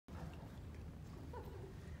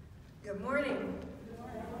Good morning.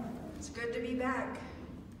 It's good to be back.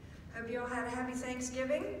 Hope you all had a happy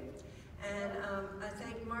Thanksgiving. And I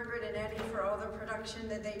thank Margaret and Eddie for all the production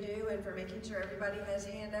that they do and for making sure everybody has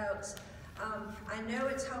handouts. I know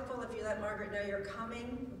it's helpful if you let Margaret know you're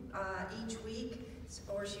coming each week,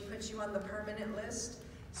 or she puts you on the permanent list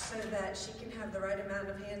so that she can have the right amount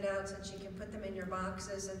of handouts and she can put them in your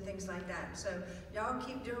boxes and things like that. So y'all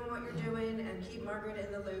keep doing what you're doing and keep Margaret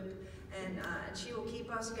in the loop, and she will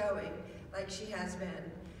keep us going like she has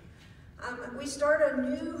been. We start a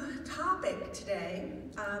new topic today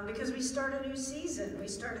because we start a new season. We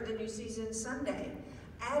started the new season Sunday,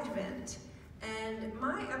 Advent. And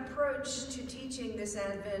my approach to teaching this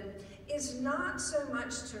Advent is not so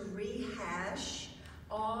much to rehash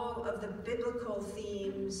all of the biblical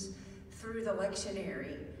themes through the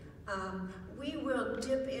lectionary. We will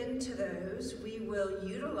dip into those, we will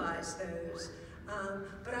utilize those,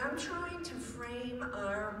 but I'm trying to frame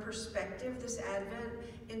our perspective this Advent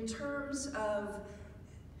in terms of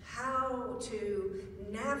how to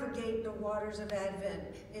navigate the waters of Advent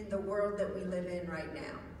in the world that we live in right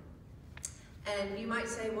now. And you might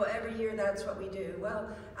say, well, every year that's what we do.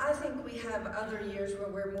 Well, I think we have other years where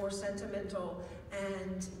we're more sentimental,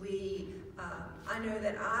 and I know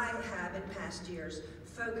that I have in past years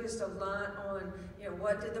focused a lot on,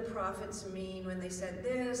 what did the prophets mean when they said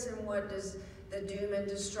this, and what does the doom and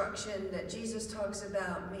destruction that Jesus talks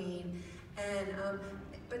about mean. And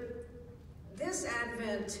but this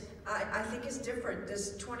Advent, I think, is different.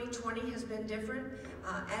 This 2020 has been different.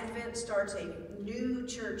 Advent starts a new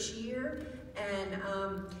church year,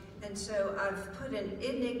 and so I've put an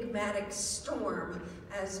enigmatic storm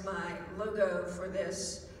as my logo for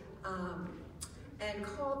this, and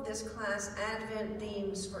called this class Advent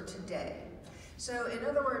Themes for Today. So in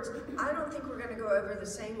other words, I don't think we're going to go over the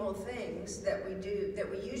same old things that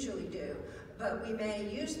we usually do, but we may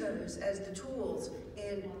use those as the tools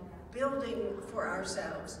in building for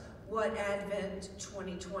ourselves what Advent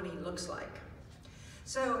 2020 looks like.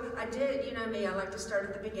 So I did, you know me, I like to start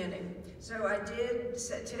at the beginning. So I did,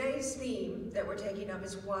 today's theme that we're taking up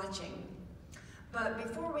is watching. But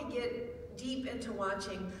before we get deep into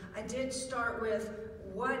watching, I did start with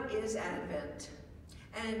what is Advent?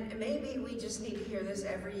 And maybe we just need to hear this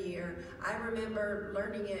every year. I remember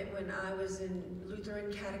learning it when I was in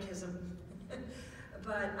Lutheran catechism.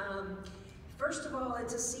 But first of all,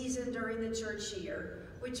 it's a season during the church year,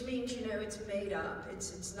 which means, it's made up.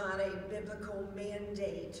 It's not a biblical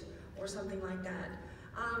mandate or something like that.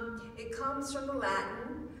 It comes from the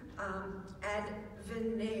Latin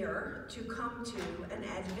advenire, to come to, and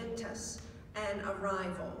adventus, an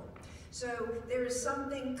arrival. So there is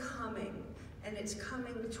something coming, and it's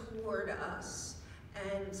coming toward us.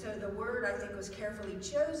 And so the word, I think, was carefully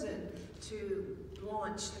chosen to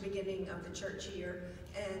launch the beginning of the church year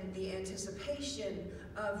and the anticipation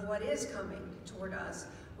of what is coming toward us,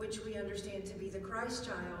 which we understand to be the Christ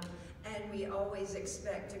child, and we always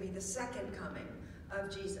expect to be the second coming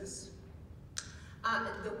of Jesus.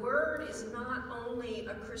 The word is not only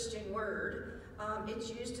a Christian word.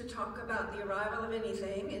 It's used to talk about the arrival of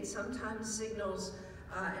anything. It sometimes signals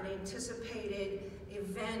an anticipated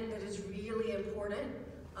event that is really important.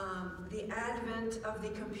 The advent of the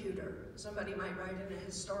computer. Somebody might write in a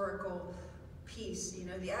historical piece,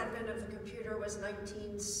 the advent of the computer was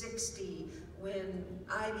 1960 when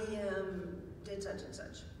IBM did such and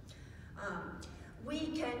such. We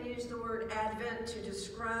can use the word Advent to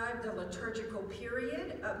describe the liturgical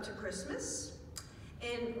period up to Christmas,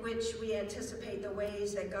 in which we anticipate the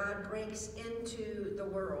ways that God breaks into the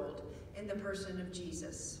world in the person of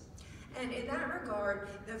Jesus. And in that regard,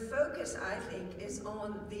 the focus, I think, is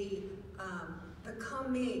on the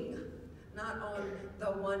coming, not on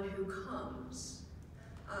the one who comes,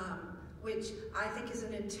 which I think is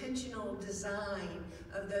an intentional design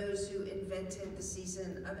of those who invented the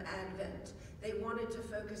season of Advent. They wanted to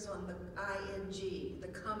focus on the ing, the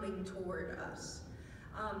coming toward us.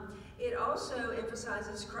 It also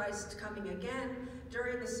emphasizes Christ coming again.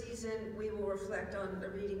 During the season, we will reflect on the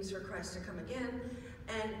readings for Christ to come again,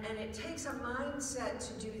 and it takes a mindset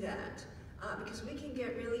to do that, because we can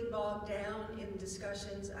get really bogged down in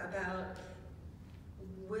discussions about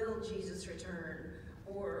will Jesus return,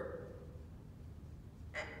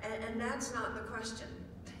 and that's not the question.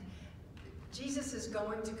 Jesus is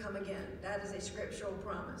going to come again. That is a scriptural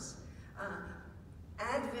promise.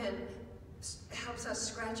 Advent helps us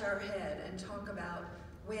scratch our head and talk about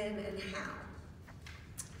when and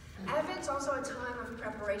how. Advent's also a time of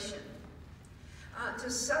preparation. To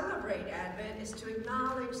celebrate Advent is to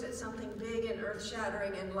acknowledge that something big and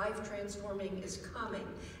earth-shattering and life-transforming is coming,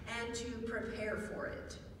 and to prepare for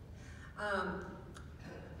it.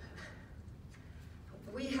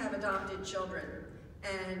 we have adopted children,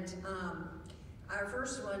 and our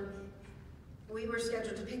first one, we were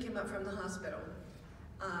scheduled to pick him up from the hospital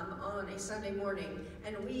on a Sunday morning,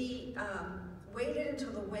 and we waited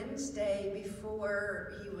until the Wednesday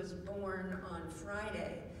before he was born on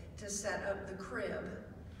Friday to set up the crib,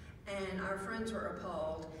 and our friends were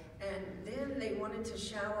appalled, and then they wanted to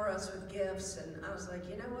shower us with gifts, and I was like,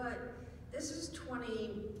 you know what, this is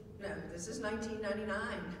 1999.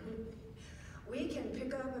 We can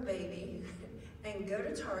pick up a baby and go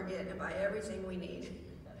to Target and buy everything we need.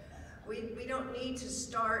 We don't need to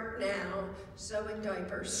start now sewing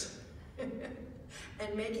diapers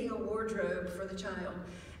and making a wardrobe for the child.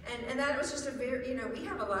 And that was just a very, you know, we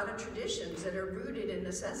have a lot of traditions that are rooted in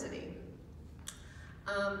necessity.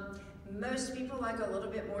 Most people like a little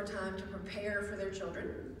bit more time to prepare for their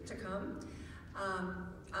children to come. I'm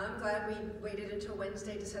glad we waited until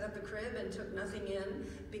Wednesday to set up the crib and took nothing in,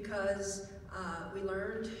 because we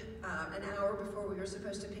learned an hour before we were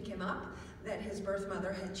supposed to pick him up that his birth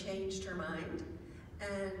mother had changed her mind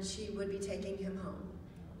and she would be taking him home.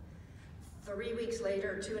 3 weeks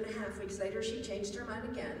later, 2.5 weeks later, she changed her mind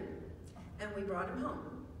again, and we brought him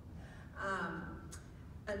home.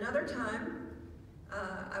 Another time,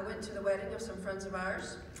 I went to the wedding of some friends of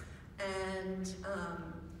ours, and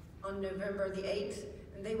on November the 8th,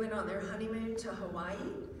 they went on their honeymoon to Hawaii,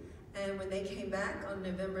 and when they came back on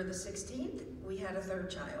November the 16th, we had a third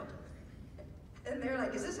child. And they're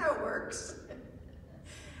like, is this how it works?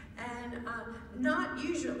 And not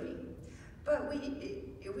usually, but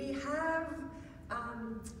we have,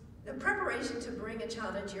 the preparation to bring a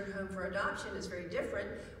child into your home for adoption is very different.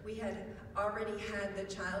 We had already had the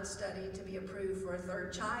child study to be approved for a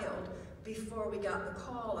third child before we got the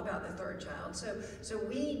call about the third child. So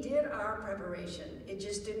we did our preparation. It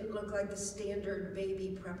just didn't look like the standard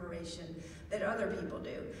baby preparation that other people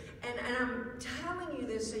do. And I'm telling you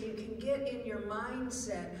this so you can get in your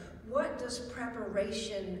mindset, what does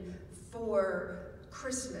preparation for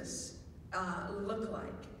Christmas look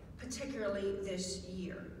like, particularly this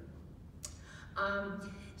year?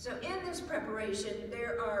 So in this preparation,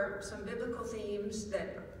 there are some biblical themes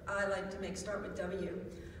that I like to make start with W,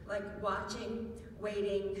 like watching,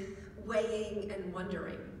 waiting, weighing, and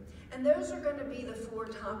wondering. And those are going to be the 4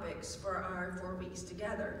 topics for our 4 weeks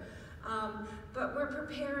together. But we're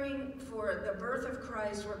preparing for the birth of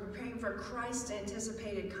Christ. We're preparing for Christ's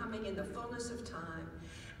anticipated coming in the fullness of time.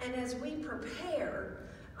 And as we prepare,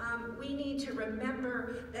 we need to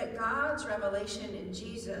remember that God's revelation in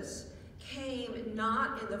Jesus came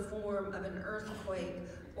not in the form of an earthquake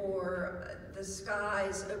or the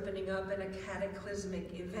skies opening up in a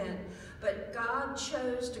cataclysmic event, but God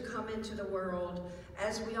chose to come into the world,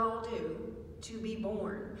 as we all do, to be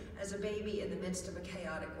born as a baby in the midst of a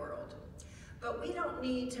chaotic world. But we don't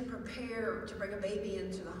need to prepare to bring a baby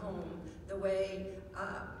into the home the way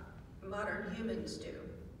modern humans do.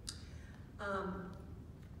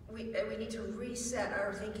 We need to reset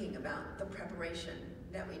our thinking about the preparation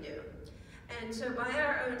that we do. And so by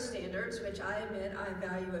our own standards, which I admit I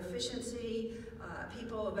value efficiency,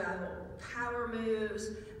 people value power moves,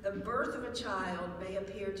 the birth of a child may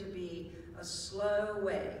appear to be a slow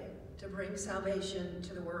way to bring salvation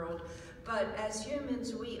to the world. But as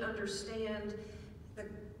humans, we understand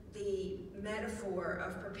the metaphor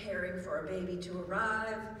of preparing for a baby to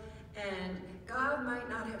arrive, and God might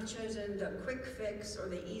not have chosen the quick fix or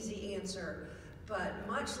the easy answer, but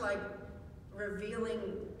much like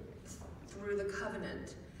revealing through the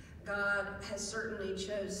covenant, God has certainly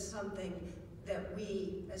chose something that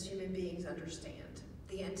we as human beings understand,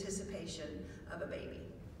 the anticipation of a baby.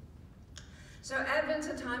 So Advent's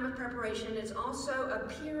a time of preparation. It's also a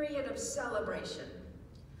period of celebration.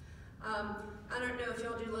 I don't know if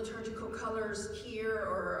y'all do liturgical colors here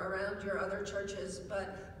or around your other churches,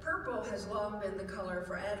 but purple has long been the color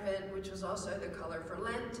for Advent, which was also the color for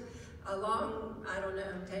Lent. I don't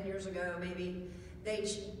know, 10 years ago maybe, they,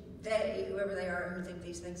 whoever they are who think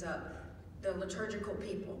these things up, the liturgical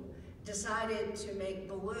people, decided to make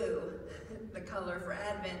blue the color for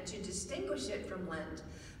Advent to distinguish it from Lent,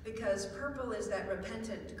 because purple is that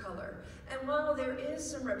repentant color. And while there is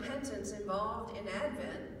some repentance involved in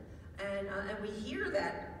Advent, and we hear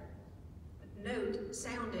that note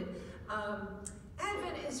sounded,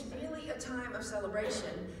 Advent is really a time of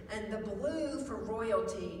celebration, and the blue for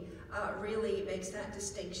royalty really makes that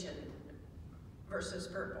distinction versus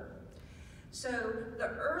purple. So the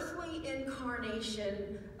earthly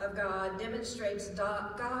incarnation of God demonstrates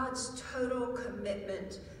God's total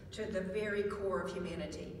commitment to the very core of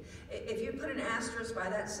humanity. If you put an asterisk by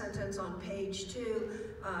that sentence on page 2,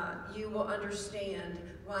 you will understand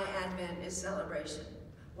why Advent is celebration.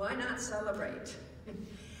 Why not celebrate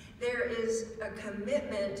There is a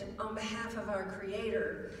commitment on behalf of our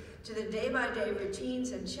Creator to the day-by-day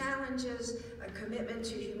routines and challenges, a commitment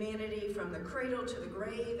to humanity from the cradle to the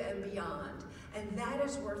grave and beyond. And that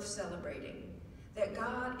is worth celebrating, that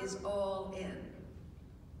God is all in.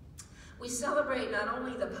 We celebrate not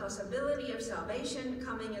only the possibility of salvation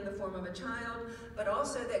coming in the form of a child, but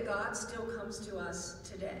also that God still comes to us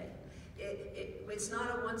today. It's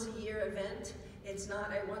not a once-a-year event. It's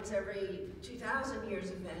not a once every 2,000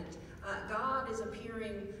 years event. God is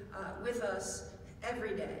appearing with us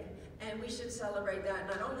every day, and we should celebrate that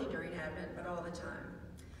not only during Advent, but all the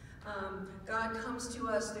time. God comes to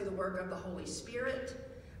us through the work of the Holy Spirit.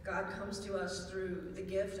 God comes to us through the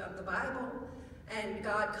gift of the Bible, and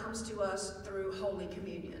God comes to us through Holy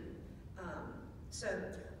Communion. So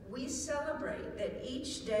we celebrate that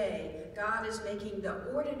each day God is making the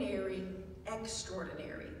ordinary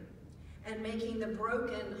extraordinary, and making the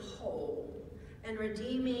broken whole, and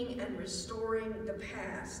redeeming and restoring the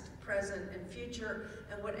past, present, and future,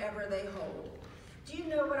 and whatever they hold. Do you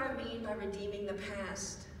know what I mean by redeeming the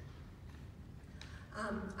past?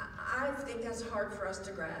 I think that's hard for us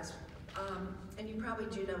to grasp, and you probably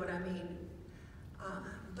do know what I mean.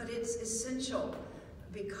 But it's essential,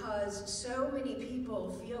 because so many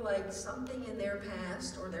people feel like something in their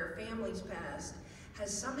past or their family's past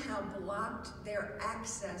has somehow blocked their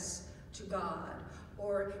access to God,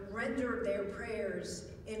 or rendered their prayers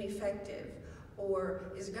ineffective,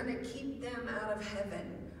 or is going to keep them out of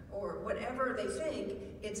heaven, or whatever they think.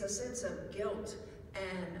 It's a sense of guilt.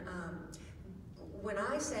 And when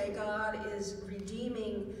I say God is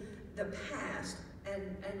redeeming the past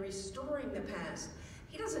and restoring the past,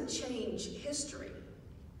 he doesn't change history.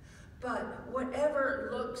 But whatever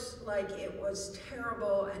looks like it was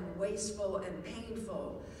terrible and wasteful and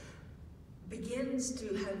painful begins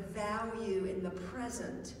to have value in the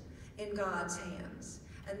present in God's hands.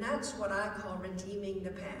 And that's what I call redeeming the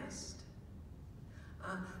past.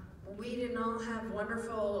 We didn't all have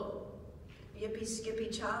wonderful, yippee-skippy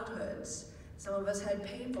childhoods. Some of us had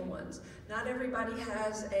painful ones. Not everybody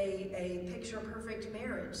has a picture-perfect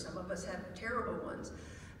marriage. Some of us have terrible ones.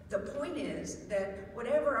 The point is that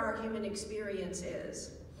whatever our human experience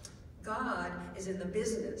is, God is in the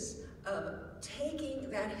business of taking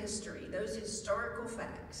that history, those historical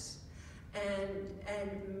facts,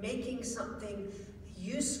 and making something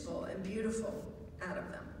useful and beautiful out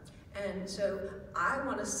of them. And so I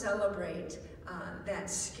want to celebrate that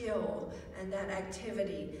skill and that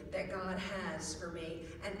activity that God has for me.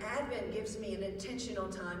 And Advent gives me an intentional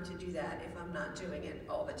time to do that if I'm not doing it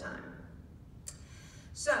all the time.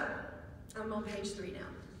 So, I'm on page 3 now.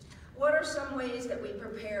 What are some ways that we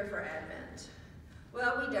prepare for Advent?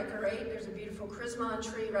 Well, we decorate. There's a beautiful Chrismon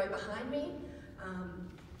tree right behind me.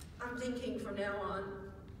 I'm thinking from now on,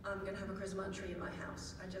 I'm going to have a Chrismon tree in my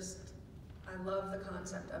house. I love the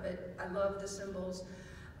concept of it. I love the symbols.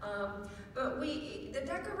 But the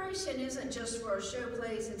decoration isn't just for a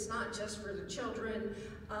showplace. It's not just for the children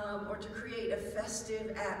or to create a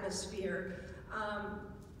festive atmosphere.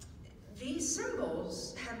 These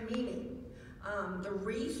symbols have meaning. The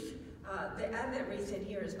wreath, the Advent wreath in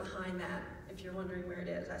here is behind that, if you're wondering where it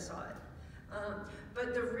is. I saw it.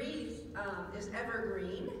 But the wreath is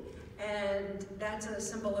evergreen, and that's a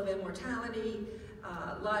symbol of immortality,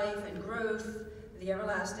 life and growth, the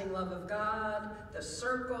everlasting love of God. The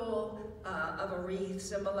circle of a wreath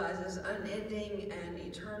symbolizes unending and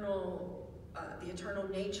eternal, the eternal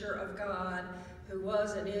nature of God, who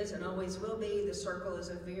was and is and always will be. The circle is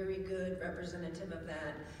a very good representative of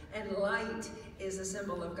that. And light is a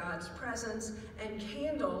symbol of God's presence, and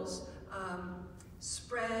candles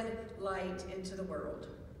spread light into the world,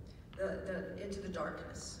 into the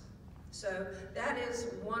darkness. So that is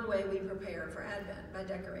one way we prepare for Advent, by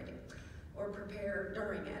decorating, or prepare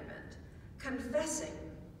during Advent. Confessing.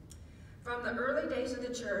 From the early days of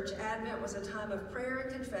the church, Advent was a time of prayer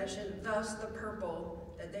and confession, thus the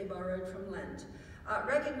purple that they borrowed from Lent.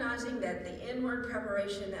 Recognizing that the inward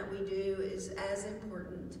preparation that we do is as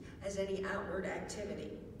important as any outward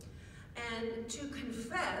activity. And to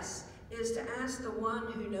confess is to ask the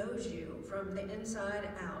one who knows you from the inside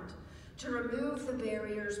out to remove the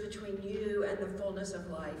barriers between you and the fullness of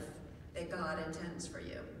life that God intends for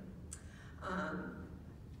you.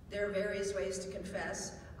 There are various ways to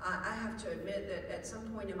confess. I have to admit that at some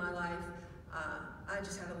point in my life, I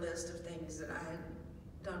just had a list of things that I had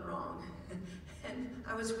done wrong. And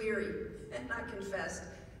I was weary, and I confessed,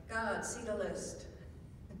 God, see the list.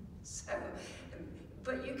 So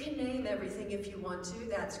But you can name everything if you want to.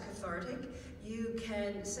 That's cathartic. You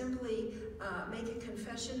can simply make a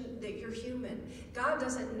confession that you're human. God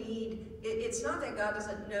doesn't need, it's not that God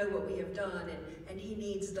doesn't know what we have done and he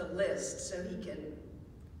needs the list so he can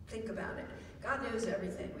think about it. God knows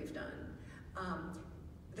everything we've done.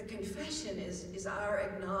 The confession is our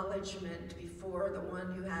acknowledgement before the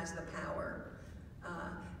one who has the power.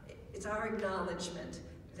 It's our acknowledgement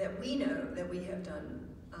that we know that we have done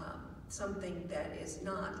something that is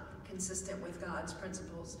not consistent with God's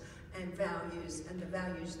principles and values and the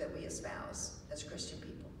values that we espouse as Christian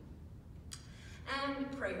people.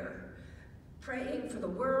 And prayer. Praying for the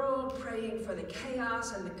world, praying for the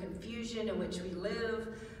chaos and the confusion in which we live,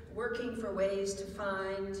 working for ways to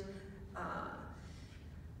find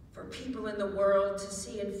for people in the world to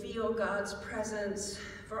see and feel God's presence,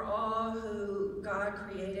 for all who God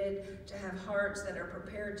created to have hearts that are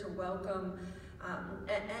prepared to welcome,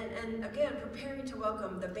 and again, preparing to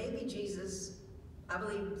welcome the baby Jesus. I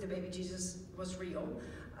believe the baby Jesus was real,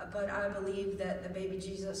 but I believe that the baby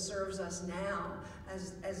Jesus serves us now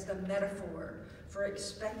as the metaphor for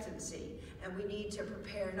expectancy, and we need to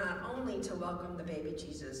prepare not only to welcome the baby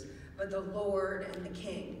Jesus, but the Lord and the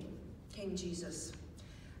King, King Jesus.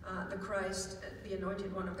 The Christ, the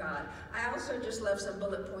anointed one of God. I also just left some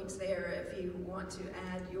bullet points there if you want to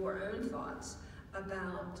add your own thoughts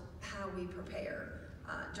about how we prepare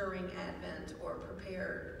during Advent or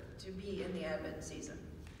prepare to be in the Advent season.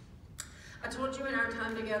 I told you in our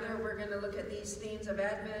time together we're going to look at these themes of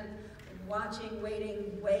Advent: watching,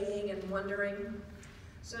 waiting, weighing, and wondering.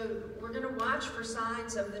 So we're going to watch for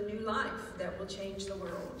signs of the new life that will change the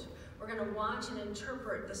world. We're going to watch and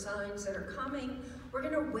interpret the signs that are coming. We're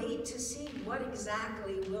going to wait to see what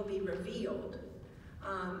exactly will be revealed.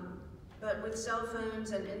 But with cell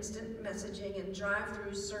phones and instant messaging and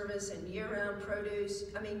drive-through service and year-round produce,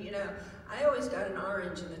 I mean, you know, I always got an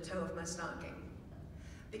orange in the toe of my stocking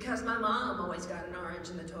because my mom always got an orange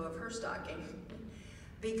in the toe of her stocking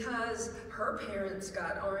because her parents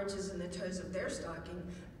got oranges in the toes of their stocking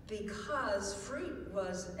because fruit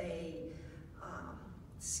was a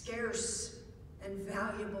scarce and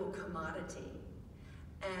valuable commodity.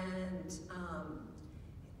 And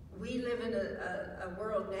we live in a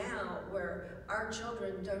world now where our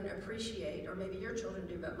children don't appreciate, or maybe your children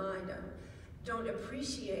do, but mine don't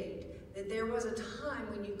appreciate that there was a time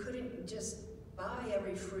when you couldn't just buy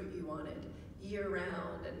every fruit you wanted year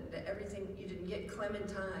round, and everything, you didn't get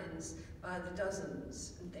clementines by the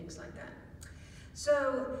dozens and things like that.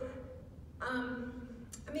 So,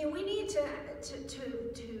 I mean, we need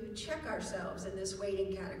to check ourselves in this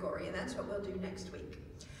waiting category, and that's what we'll do next week.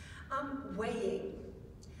 Weighing.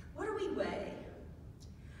 What do we weigh?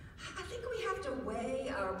 I think we have to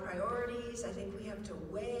weigh our priorities. I think we have to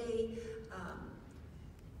weigh,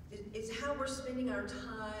 it's how we're spending our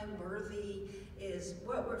time worthy, is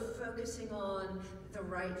what we're focusing on, the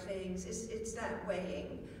right things. It's that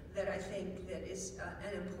weighing that I think that is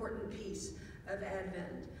an important piece of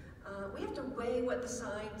Advent. We have to weigh what the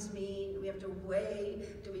signs mean. We have to weigh,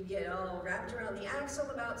 do we get all wrapped around the axle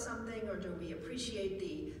about something, or do we appreciate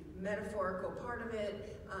the metaphorical part of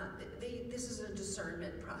it? This is a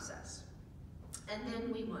discernment process. And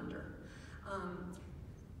then we wonder.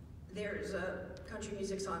 There's a country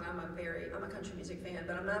music song, I'm a country music fan,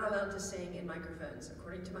 but I'm not allowed to sing in microphones,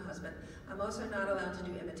 according to my husband. I'm also not allowed to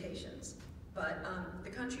do imitations. But the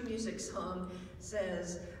country music song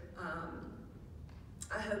says,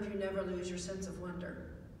 I hope you never lose your sense of wonder.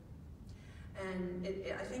 And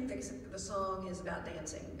I think the song is about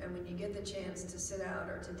dancing. And when you get the chance to sit out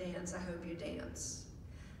or to dance, I hope you dance.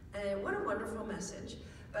 And what a wonderful message.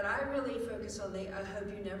 But I really focus on the I hope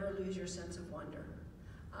you never lose your sense of wonder.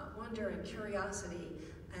 Wonder and curiosity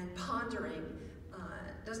and pondering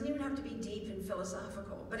doesn't even have to be deep and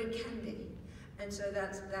philosophical, but it can be. And so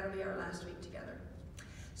that'll be our last week together.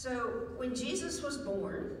 So when Jesus was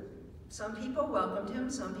born, some people welcomed him,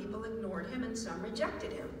 some people ignored him, and some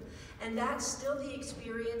rejected him. And that's still the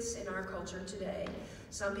experience in our culture today.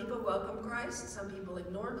 Some people welcome Christ, some people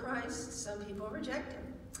ignore Christ, some people reject him.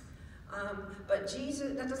 But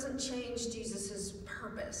Jesus, that doesn't change Jesus's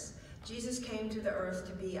purpose. Jesus came to the earth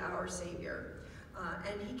to be our Savior.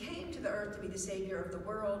 And he came to the earth to be the Savior of the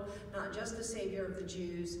world, not just the Savior of the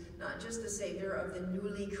Jews, not just the Savior of the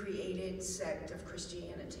newly created sect of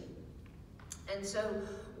Christianity. And so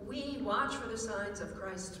we watch for the signs of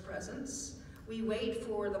Christ's presence. We wait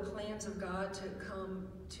for the plans of God to come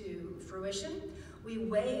to fruition. We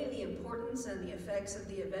weigh the importance and the effects of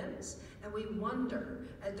the events, and we wonder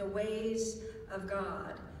at the ways of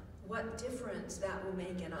God, what difference that will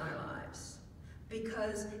make in our lives.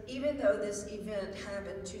 Because even though this event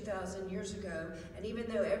happened 2,000 years ago, and even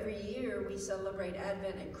though every year we celebrate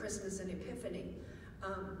Advent and Christmas and Epiphany,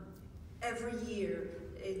 every year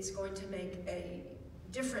it's going to make a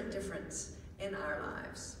difference in our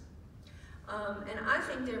lives. And I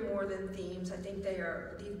think they're more than themes. I think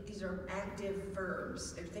these are active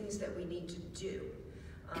verbs. They're things that we need to do.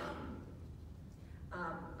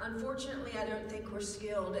 Unfortunately, I don't think we're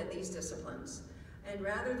skilled at these disciplines. And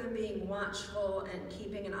rather than being watchful and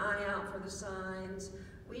keeping an eye out for the signs,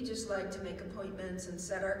 we just like to make appointments and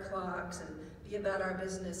set our clocks and be about our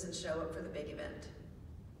business and show up for the big event.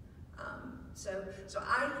 So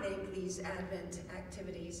I think these Advent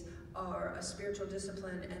activities are a spiritual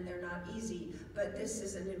discipline, and they're not easy, but this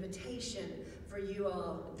is an invitation for you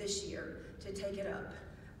all this year to take it up.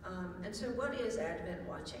 And so what is Advent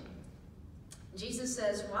watching? Jesus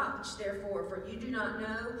says, "Watch, therefore, for you do not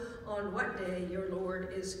know on what day your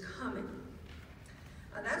Lord is coming."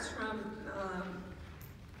 That's from,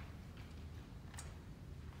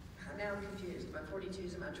 now I'm confused. My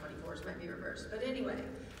 42s and my 24s might be reversed. But anyway,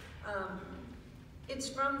 it's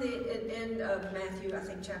from the end of Matthew, I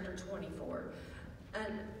think, chapter 24.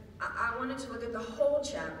 And I wanted to look at the whole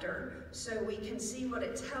chapter so we can see what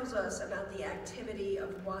it tells us about the activity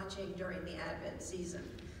of watching during the Advent season.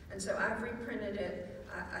 And so I've reprinted it.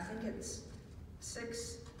 I think it's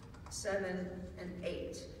 6, 7, and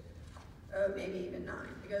 8. Oh, maybe even 9.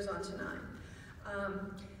 It goes on to 9.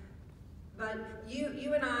 But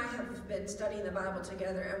you and I have been studying the Bible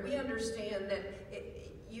together, and we understand that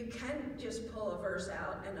you can just pull a verse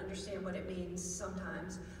out and understand what it means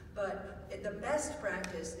sometimes, but the best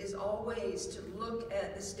practice is always to look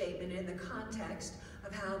at the statement in the context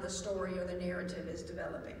of how the story or the narrative is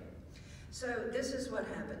developing. So this is what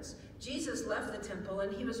happens. Jesus left the temple,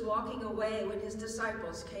 and he was walking away when his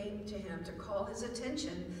disciples came to him to call his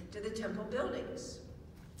attention to the temple buildings.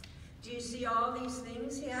 "Do you see all these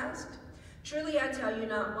things?" he asked. "Truly I tell you,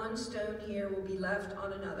 not one stone here will be left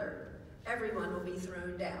on another. Everyone will be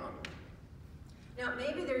thrown down." Now,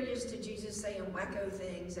 maybe they're used to Jesus saying wacko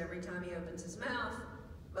things every time he opens his mouth,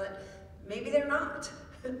 but maybe they're not.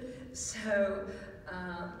 So,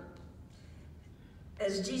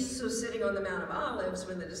 as Jesus was sitting on the Mount of Olives,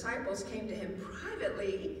 when the disciples came to him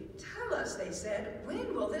privately, "Tell us," they said,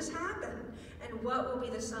 "when will this happen? And what will be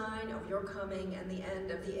the sign of your coming and the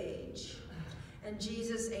end of the age?" And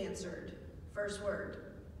Jesus answered, first word,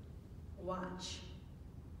 watch.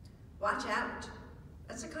 Watch out.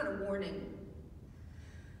 That's a kind of warning.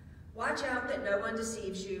 "Watch out that no one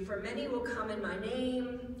deceives you, for many will come in my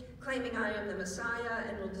name, claiming I am the Messiah,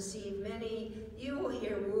 and will deceive many. You will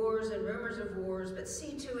hear wars and rumors of wars, but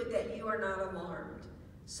see to it that you are not alarmed.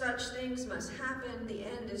 Such things must happen. The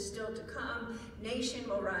end is still to come. Nation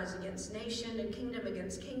will rise against nation, and kingdom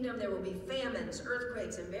against kingdom. There will be famines,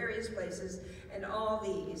 earthquakes in various places, and all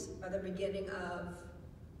these are the beginning of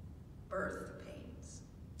birth pains.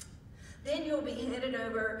 Then you will be handed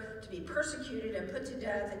over to be persecuted and put to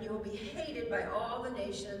death, and you will be hated by all the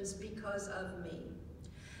nations because of me.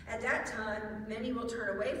 At that time, many will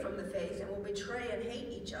turn away from the faith and will betray and hate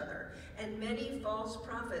each other, and many false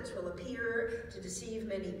prophets will appear to deceive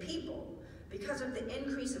many people. Because of the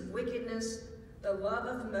increase of wickedness, the love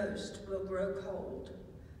of most will grow cold,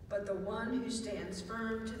 but the one who stands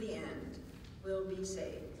firm to the end will be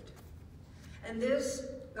saved. And this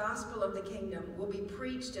gospel of the kingdom will be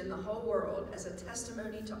preached in the whole world as a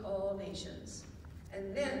testimony to all nations,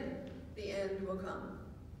 and then the end will come."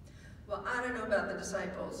 Well, I don't know about the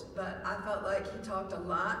disciples, but I felt like he talked a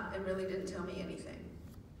lot and really didn't tell me anything,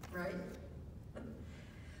 right?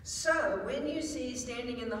 "So, when you see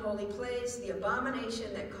standing in the holy place the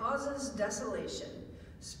abomination that causes desolation,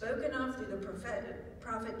 spoken of through the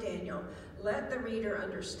prophet Daniel, let the reader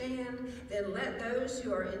understand. Then let those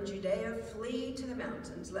who are in Judea flee to the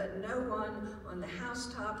mountains. Let no one on the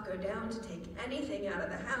housetop go down to take anything out of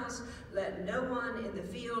the house. Let no one in the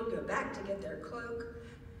field go back to get their cloak.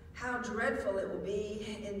 How dreadful it will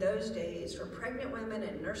be in those days for pregnant women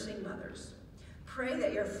and nursing mothers. Pray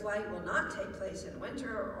that your flight will not take place in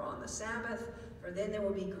winter or on the Sabbath, for then there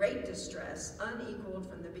will be great distress, unequaled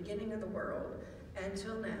from the beginning of the world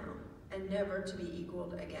until now, and never to be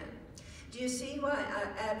equaled again." Do you see why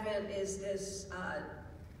Advent is this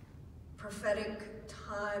prophetic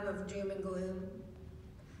time of doom and gloom?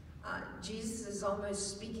 Jesus is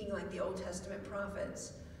almost speaking like the Old Testament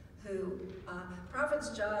prophets, who, prophets'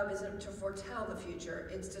 job isn't to foretell the future,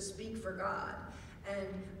 it's to speak for God. And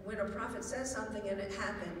when a prophet says something and it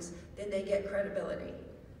happens, then they get credibility.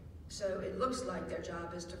 So it looks like their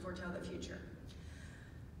job is to foretell the future.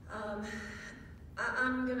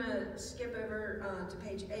 I'm going to skip over to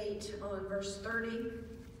page 8 on verse 30.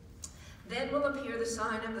 Then will appear the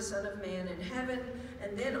sign of the Son of Man in heaven,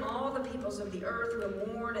 and then all the peoples of the earth will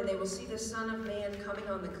mourn, and they will see the Son of Man coming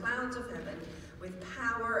on the clouds of heaven with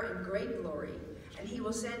power and great glory. And he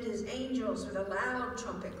will send his angels with a loud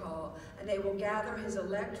trumpet call, and they will gather his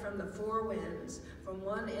elect from the four winds, from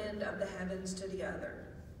one end of the heavens to the other.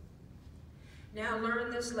 Now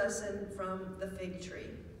learn this lesson from the fig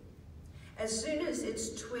tree. As soon as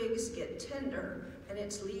its twigs get tender and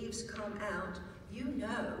its leaves come out, you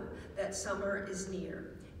know that summer is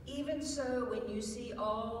near. Even so, when you see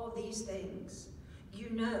all these things, you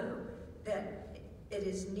know that it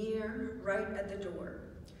is near, right at the door.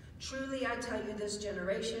 Truly, I tell you, this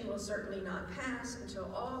generation will certainly not pass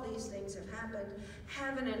until all these things have happened.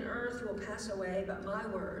 Heaven and earth will pass away, but my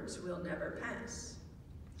words will never pass.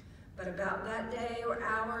 But about that day or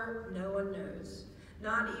hour, no one knows,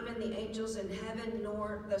 not even the angels in heaven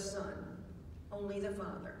nor the Son, only the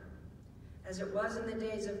Father. As it was in the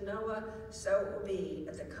days of Noah, so it will be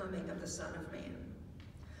at the coming of the Son of Man.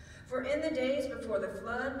 For in the days before the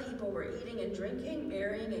flood, people were eating and drinking,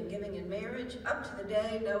 marrying and giving in marriage, up to the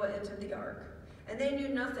day Noah entered the ark. And they knew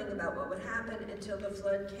nothing about what would happen until the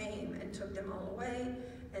flood came and took them all away,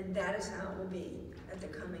 and that is how it will be at the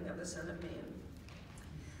coming of the Son of Man.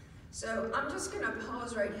 So I'm just going to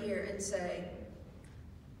pause right here and say,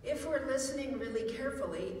 if we're listening really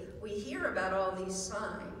carefully, we hear about all these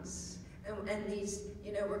signs. And these,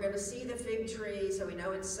 you know, we're going to see the fig tree, so we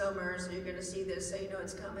know it's summer, so you're going to see this, so you know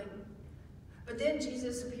it's coming. But then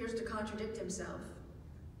Jesus appears to contradict himself,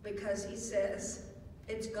 because he says,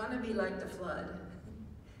 it's going to be like the flood.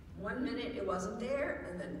 One minute it wasn't there,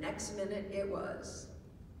 and the next minute it was.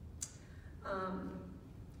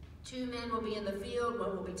 2 men will be in the field,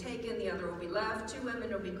 one will be taken, the other will be left. 2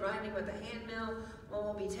 women will be grinding with a handmill, one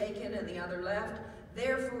will be taken and the other left.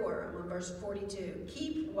 Therefore, I'm on verse 42,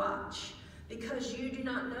 keep watch, because you do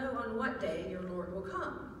not know on what day your Lord will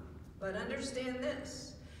come. But understand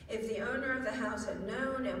this, if the owner of the house had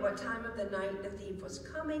known at what time of the night the thief was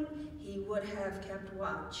coming, he would have kept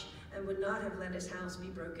watch and would not have let his house be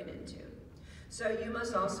broken into. So you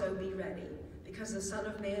must also be ready, because the Son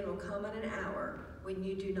of Man will come at an hour when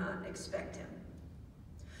you do not expect him.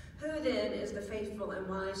 Who then is the faithful and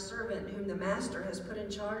wise servant whom the master has put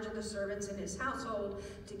in charge of the servants in his household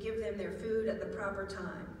to give them their food at the proper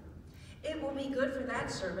time? It will be good for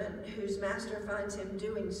that servant whose master finds him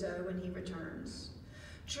doing so when he returns.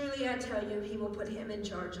 Truly I tell you, he will put him in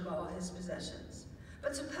charge of all his possessions.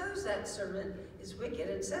 But suppose that servant is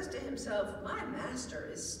wicked and says to himself, my master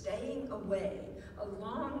is staying away a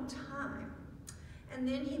long time. And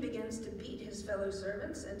then he begins to beat his fellow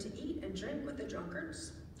servants and to eat and drink with the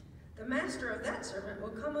drunkards. The master of that servant will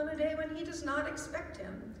come on a day when he does not expect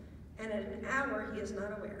him, and at an hour he is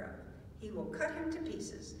not aware of. He will cut him to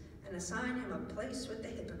pieces and assign him a place with the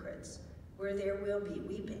hypocrites, where there will be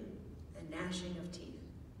weeping and gnashing of teeth.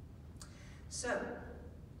 So,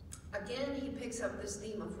 again, he picks up this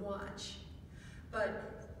theme of watch,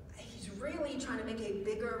 but he's really trying to make a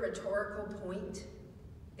bigger rhetorical point,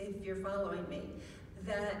 if you're following me,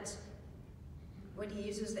 that when he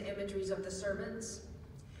uses the imageries of the servants,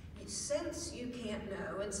 since you can't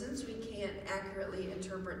know, and since we can't accurately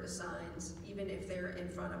interpret the signs, even if they're in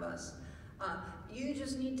front of us, you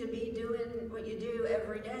just need to be doing what you do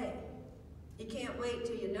every day. You can't wait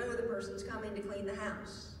till you know the person's coming to clean the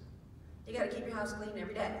house. You got to keep your house clean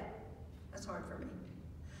every day. That's hard for me.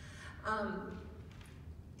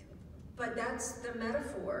 But that's the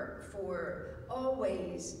metaphor for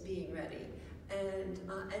always being ready. And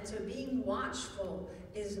so being watchful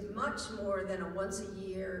is much more than a once a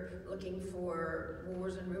year looking for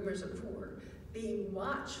wars and rumors of war. Being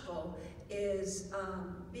watchful is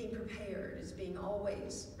being prepared, is being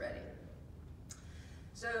always ready.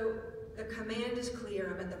 So the command is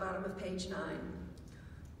clear. I'm at the bottom of page 9.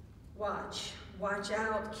 Watch, watch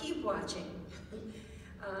out, keep watching.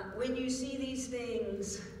 When you see these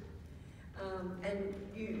things and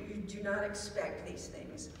you do not expect these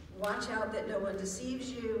things, watch out that no one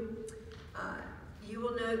deceives you. You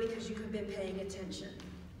will know because you have been paying attention.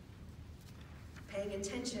 Paying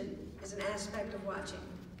attention is an aspect of watching.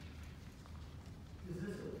 Is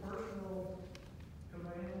this a personal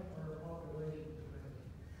command or a population command?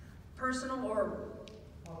 Personal or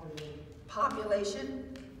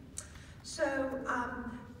population. So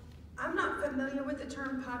I'm not familiar with the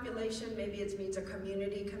term population. Maybe it means a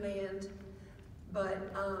community command. But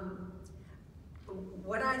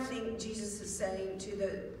what I think Jesus is saying to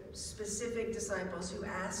the specific disciples who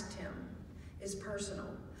asked him is personal.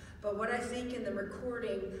 But what I think in the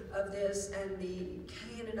recording of this and the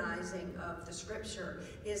canonizing of the scripture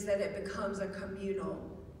is that it becomes a communal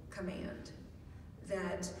command.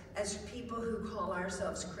 That as people who call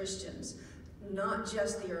ourselves Christians, not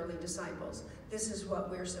just the early disciples, this is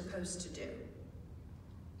what we're supposed to do.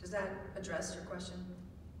 Does that address your question?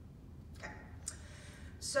 Okay.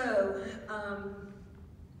 So,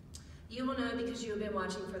 you will know because you have been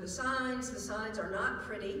watching for the signs. The signs are not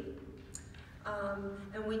pretty.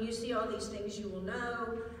 And when you see all these things, you will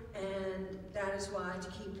know, and that is why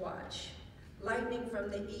to keep watch. Lightning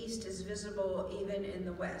from the east is visible even in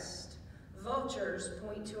the west. Vultures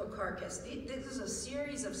point to a carcass. This is a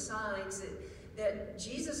series of signs that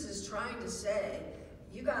Jesus is trying to say,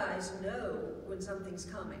 you guys know when something's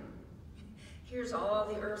coming. Here's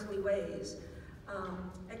all the earthly ways.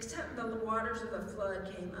 Except the waters of the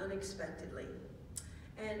flood came unexpectedly.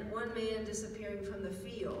 And one man disappearing from the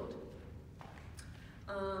field.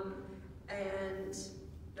 And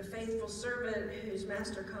the faithful servant whose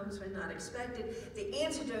master comes when not expected. The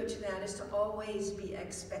antidote to that is to always be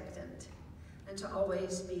expectant and to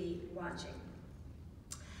always be watching.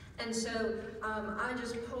 And so I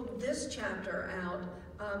just pulled this chapter out.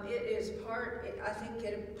 It is I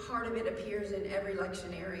think part of it appears in every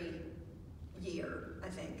lectionary year, I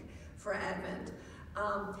think, for Advent,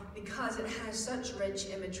 because it has such rich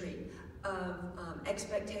imagery of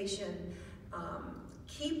expectation.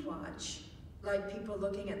 Keep watch, like people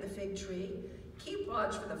looking at the fig tree. Keep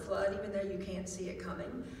watch for the flood, even though you can't see it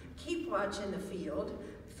coming. Keep watch in the field,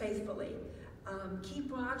 faithfully.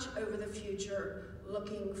 Keep watch over the future,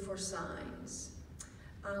 looking for signs.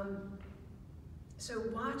 So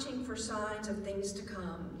watching for signs of things to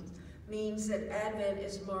come means that Advent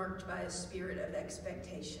is marked by a spirit of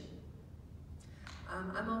expectation.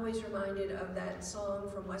 I'm always reminded of that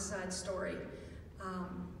song from West Side Story.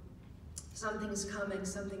 Something's coming,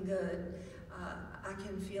 something good. I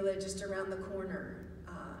can feel it just around the corner.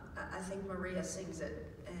 I think Maria sings it,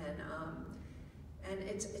 and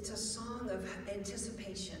it's a song of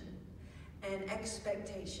anticipation and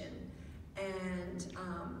expectation. And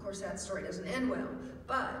of course, that story doesn't end well,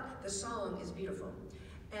 but the song is beautiful.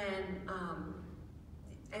 And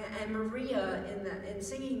Maria, in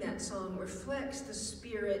singing that song, reflects the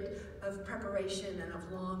spirit of preparation and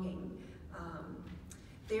of longing.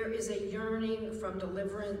 There is a yearning from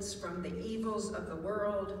deliverance from the evils of the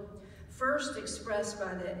world, first expressed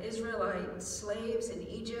by the Israelite slaves in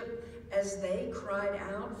Egypt as they cried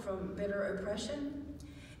out from bitter oppression.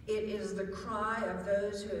 It is the cry of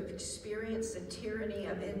those who have experienced the tyranny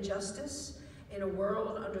of injustice in a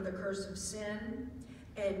world under the curse of sin,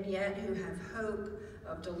 and yet who have hope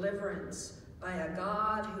of deliverance by a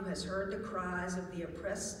God who has heard the cries of the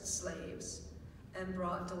oppressed slaves and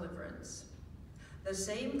brought deliverance. The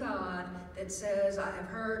same God that says, I have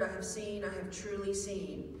heard, I have seen, I have truly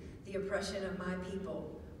seen the oppression of my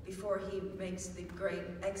people before he makes the great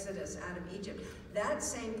exodus out of Egypt. That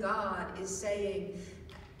same God is saying,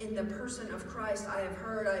 in the person of Christ, I have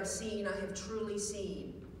heard, I have seen, I have truly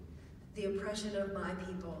seen the oppression of my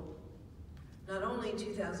people. Not only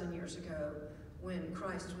 2,000 years ago when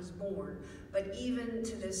Christ was born, but even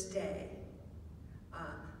to this day.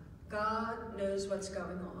 God knows what's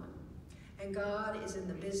going on. And God is in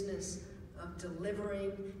the business of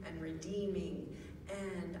delivering and redeeming.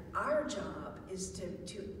 And our job is to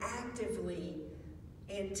actively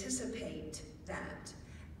anticipate that.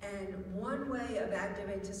 And one way of active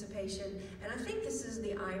anticipation, and I think this is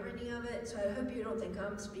the irony of it, so I hope you don't think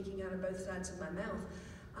I'm speaking out of both sides of my mouth.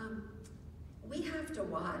 We have to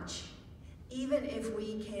watch, even if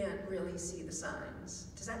we can't really see the signs.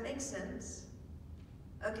 Does that make sense?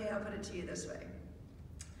 Okay, I'll put it to you this way.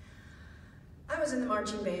 I was in the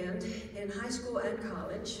marching band in high school and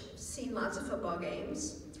college, seen lots of football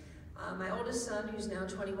games. My oldest son, who's now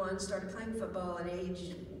 21, started playing football at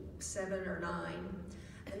age 7 or 9.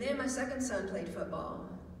 And then my second son played football.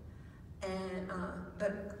 And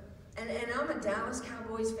I'm a Dallas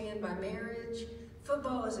Cowboys fan by marriage.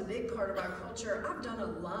 Football is a big part of our culture. I've done a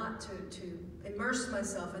lot to immerse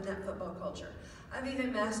myself in that football culture. I've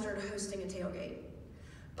even mastered hosting a tailgate.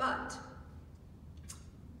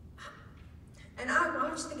 And I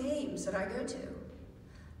watch the games that I go to,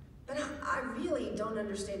 but I really don't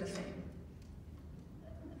understand a thing.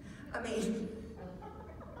 I mean,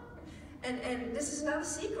 and this is not a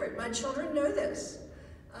secret. My children know this.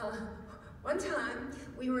 One time,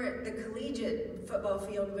 we were at the collegiate football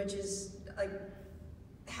field, which is like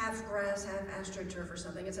half grass, half AstroTurf or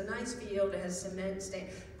something. It's a nice field. It has cement stain.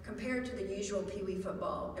 Compared to the usual Pee Wee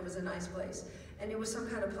football, it was a nice place. And it was some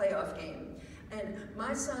kind of playoff game. And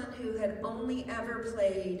my son, who had only ever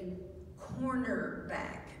played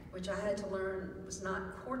cornerback, which I had to learn was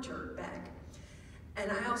not quarterback.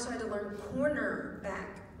 And I also had to learn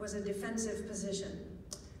cornerback was a defensive position.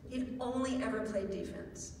 He'd only ever played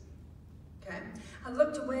defense. Okay? I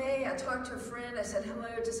looked away, I talked to a friend, I said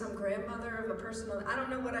hello to some grandmother of a person, I don't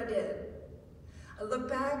know what I did. I look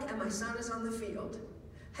back and my son is on the field.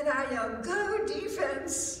 And I yell, "Go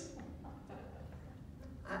defense!"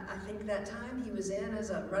 I think that time he was in as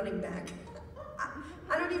a running back.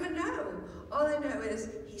 I don't even know. All I know is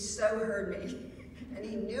he so heard me, and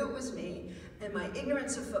he knew it was me, and my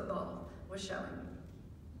ignorance of football was showing.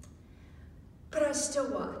 But I still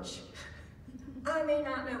watch. I may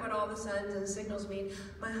not know what all the signs and signals mean.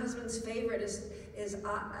 My husband's favorite is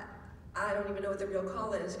I don't even know what the real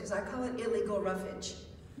call is, because I call it illegal roughage.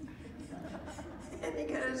 And he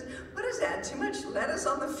goes, "What is that, too much lettuce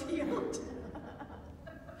on the field?"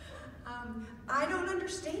 I don't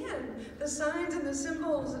understand the signs and the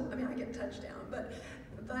symbols. I mean, I get touchdown,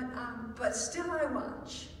 but still I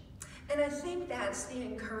watch. And I think that's the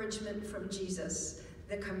encouragement from Jesus,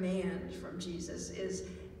 the command from Jesus is,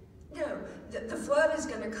 no, the flood is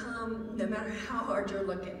going to come no matter how hard you're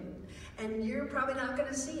looking. And you're probably not going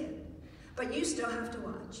to see it. But you still have to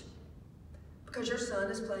watch because your son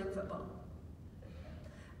is playing football.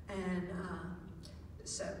 And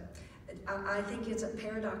so I think it's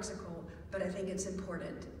paradoxical, but I think it's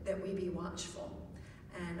important that we be watchful.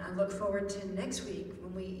 And I look forward to next week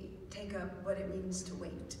when we take up what it means to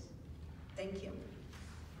wait. Thank you.